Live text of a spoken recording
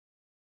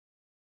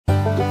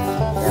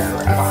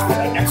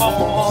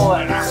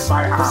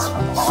Well,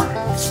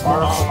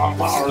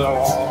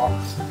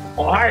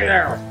 hi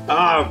there.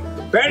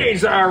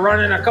 Benny's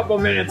running a couple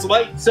minutes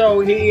late, so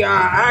he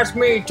asked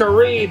me to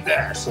read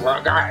this.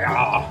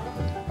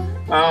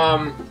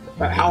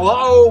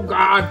 Hello,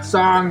 God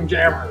Song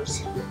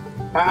Jammers.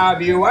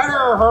 Have you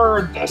ever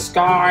heard the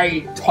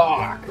sky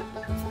talk?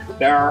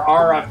 There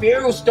are a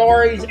few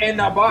stories in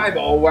the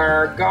Bible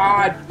where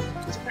God's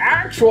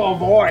actual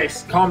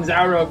voice comes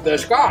out of the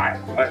sky,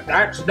 but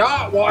that's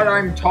not what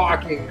I'm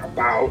talking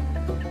about.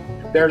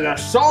 There's a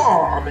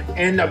psalm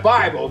in the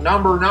Bible,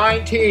 number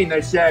 19,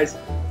 that says,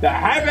 "The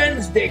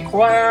heavens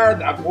declare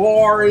the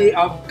glory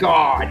of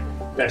God.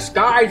 The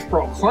skies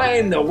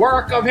proclaim the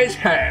work of his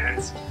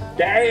hands.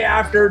 Day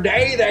after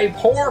day they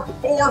pour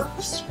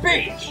forth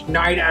speech.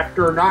 Night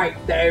after night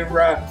they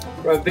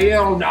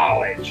reveal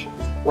knowledge."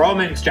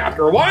 Romans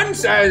chapter 1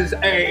 says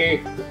a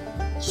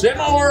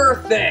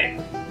similar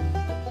thing.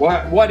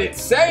 What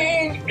it's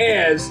saying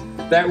is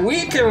that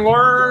we can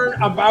learn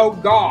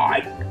about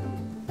God,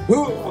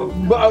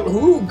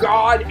 who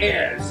God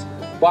is,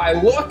 by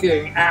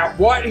looking at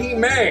what he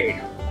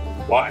made.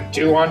 Want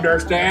to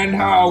understand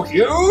how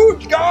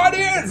huge God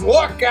is?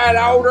 Look at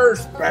outer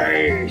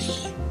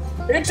space.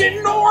 It's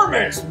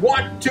enormous.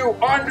 Want to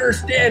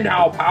understand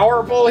how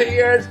powerful he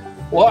is?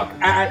 Look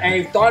at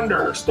a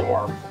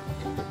thunderstorm.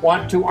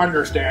 Want to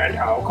understand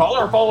how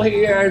colorful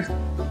he is?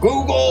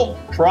 Google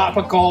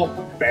tropical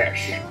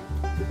fish.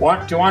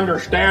 Want to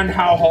understand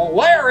how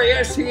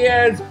hilarious he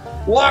is?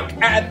 Look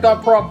at the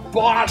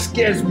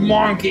Proboscis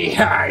monkey.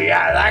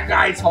 Yeah, that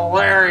guy's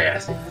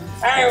hilarious.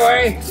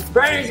 Anyway,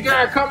 Benny's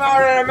gonna come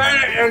out in a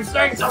minute and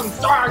sing some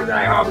songs.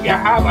 I hope you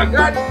have a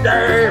good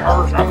day.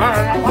 Or something.